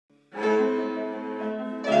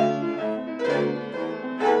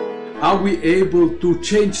Are we able to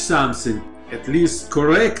change something, at least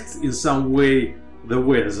correct in some way the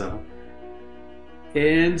weather?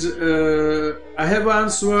 And I have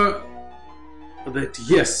answer that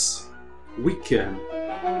yes, we can.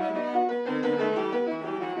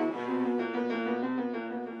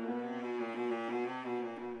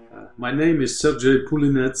 My name is Sergey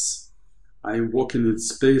Pulinets. I am working in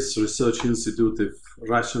Space Research Institute of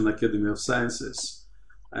Russian Academy of Sciences.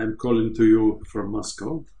 I am calling to you from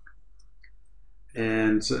Moscow.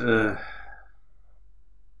 And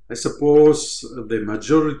I suppose the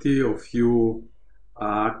majority of you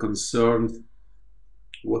are concerned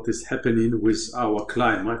what is happening with our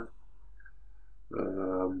climate.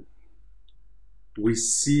 We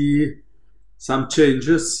see some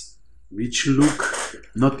changes which look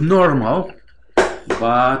not normal,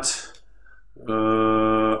 but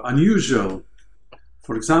unusual.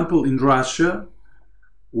 For example, in Russia,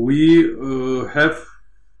 we have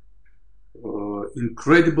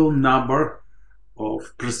incredible number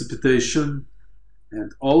of precipitation,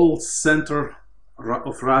 and all center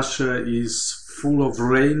of Russia is full of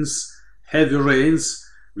rains, heavy rains,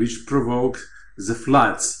 which provoke the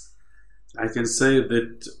floods. I can say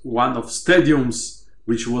that one of stadiums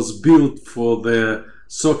which was built for the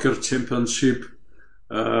soccer championship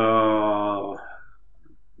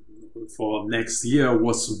for next year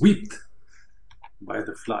was whipped by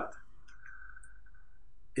the flood.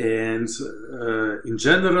 And in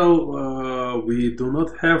general, we do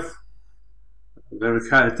not have very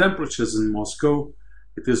high temperatures in Moscow.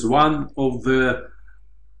 It is one of the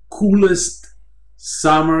coolest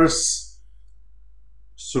summers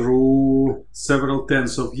through several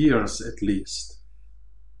tens of years at least.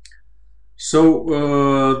 So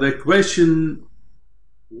the question,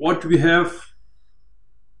 what we have,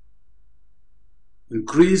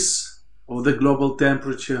 increase of the global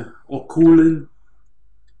temperature or cooling,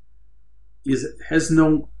 has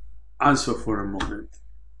no answer for a moment.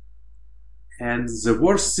 And the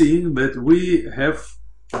worst thing that we have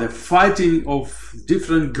the fighting of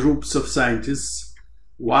different groups of scientists,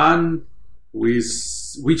 one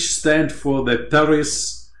which stand for the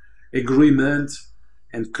Paris Agreement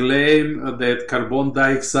and claim that carbon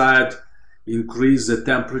dioxide increase the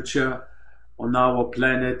temperature on our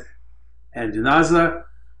planet, and another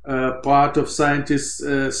part of scientists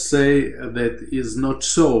say that is not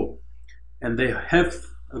so, and they have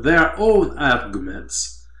their own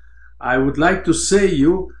arguments. I would like to say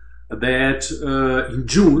you that in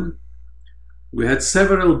June we had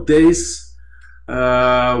several days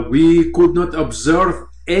we could not observe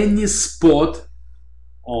any spot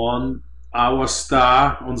on our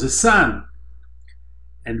star, on the sun.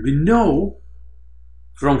 And we know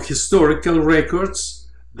from historical records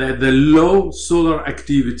that the low solar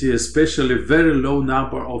activity, especially very low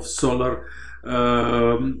number of solar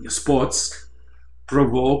spots,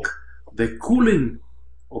 provoke the cooling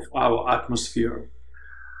of our atmosphere.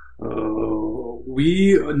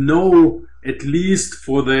 We know, at least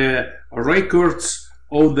for the records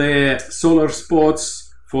of the solar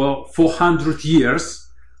spots for 400 years,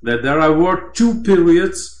 that there were two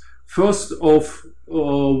periods, first of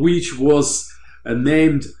which was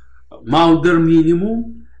named Maunder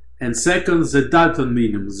minimum, and second the Dalton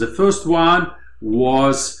minimum. The first one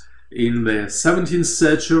was in the 17th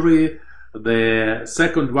century, the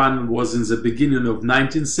second one was in the beginning of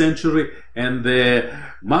 19th century, and the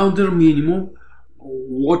Maunder minimum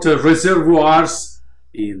water reservoirs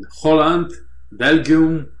in Holland,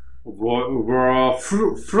 Belgium were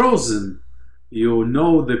frozen. You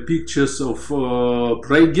know the pictures of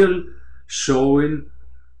Bruegel showing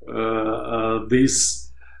this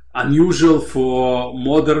unusual for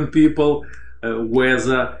modern people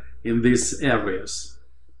weather in these areas.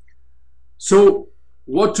 So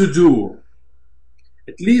what to do?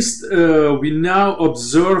 At least we now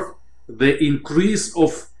observe the increase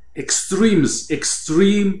of extreme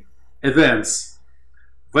events,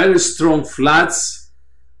 very strong floods,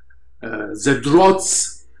 the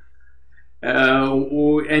droughts,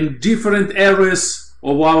 and different areas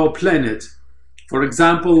of our planet. For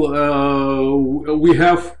example, we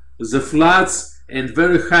have the floods and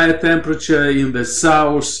very high temperature in the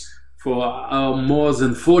south for more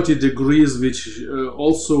than 40 degrees, which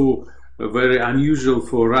also very unusual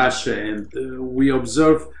for Russia. And we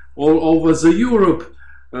observe all over the Europe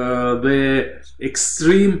the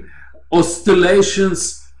extreme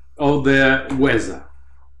oscillations of the weather.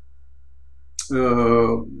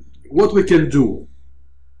 What we can do?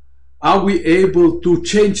 Are we able to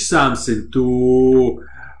change something to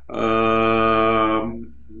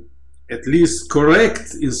at least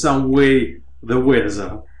correct in some way the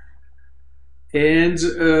weather? And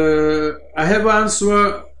I have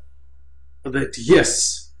answer that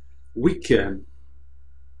yes, we can,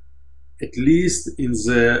 at least in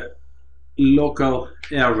the local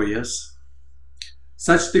areas.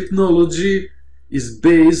 Such technology is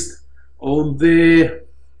based on the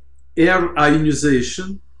air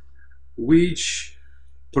ionization, which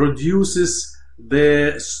produces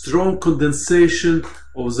the strong condensation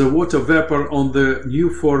of the water vapor on the new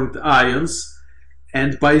formed ions,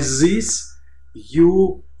 and by this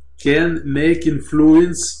you can make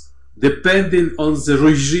influence depending on the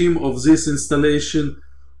regime of this installation,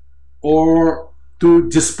 or to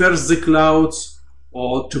disperse the clouds,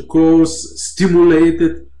 or to cause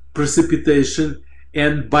stimulated precipitation,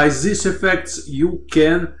 and by these effects you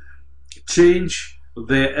can change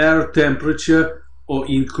the air temperature or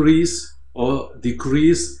increase or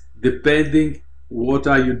decrease depending what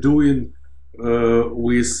are you doing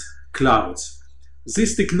with clouds.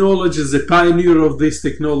 This technology, the pioneer of this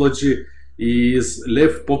technology is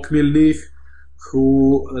Lev Pokhmelnikh,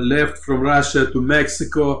 who left from Russia to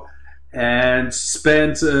Mexico and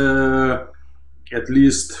spent at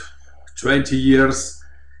least 20 years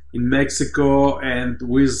in Mexico, and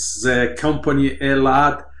with the company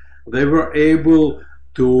ELAD they were able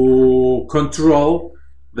to control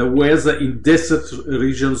the weather in desert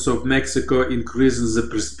regions of Mexico, increasing the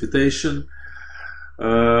precipitation.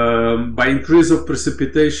 By increase of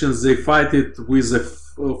precipitation they fight it with the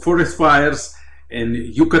forest fires in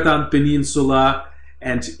Yucatan Peninsula,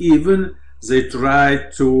 and even they try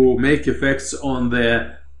to make effects on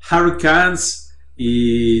the hurricanes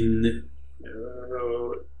in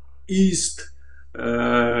east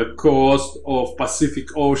coast of Pacific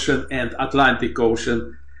Ocean and Atlantic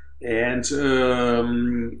Ocean, and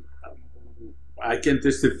I can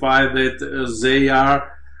testify that they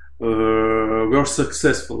were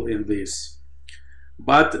successful in this.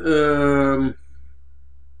 But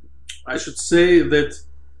I should say that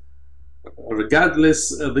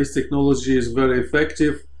regardless, this technology is very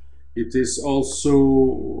effective. It is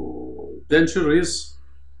also dangerous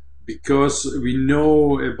because we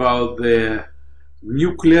know about the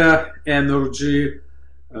nuclear energy.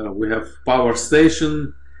 We have power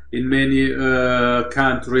station in many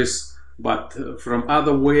countries, but from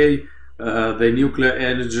other way the nuclear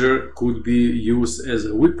energy could be used as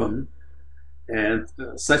a weapon, and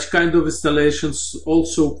such kind of installations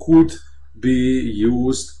also could be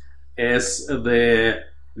used as the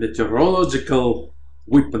meteorological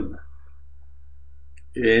weapon.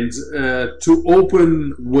 And to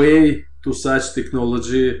open way to such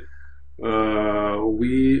technology,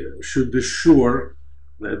 we should be sure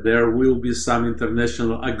that there will be some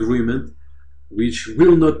international agreement which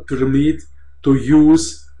will not permit to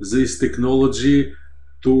use this technology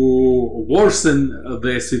to worsen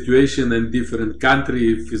the situation in different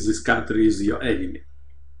country if this country is your enemy.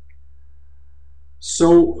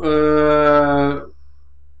 So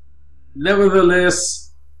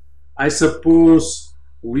nevertheless, I suppose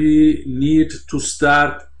we need to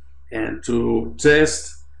start and to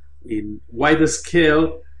test in wider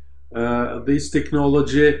scale this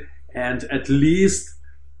technology, and at least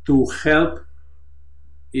to help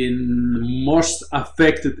in most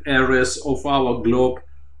affected areas of our globe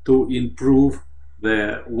to improve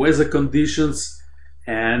the weather conditions,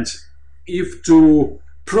 and if to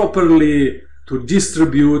properly to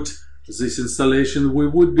distribute this installation, we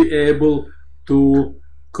would be able to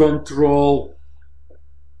control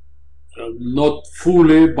not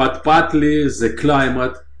fully but partly the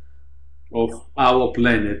climate of our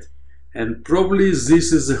planet. And probably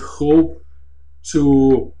this is a hope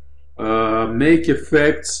to make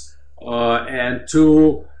effects and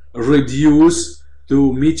to reduce,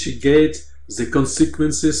 to mitigate the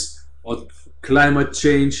consequences of climate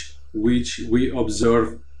change which we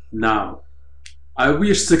observe now. I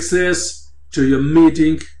wish success to your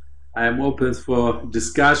meeting. I am open for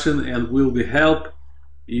discussion and will be help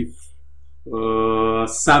if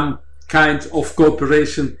some kind of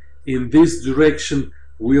cooperation in this direction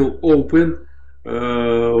will open.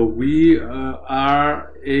 We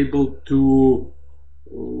are able to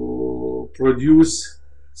produce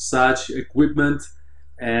such equipment,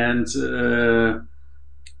 and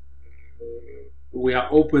we are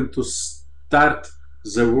open to start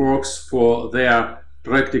the works for their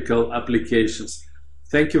practical applications.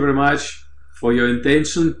 Thank you very much for your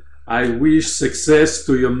attention. I wish success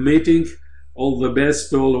to your meeting. All the best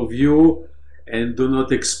to all of you, and do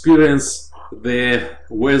not experience the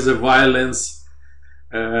weather violence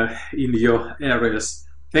in your areas.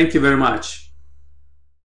 Thank you very much.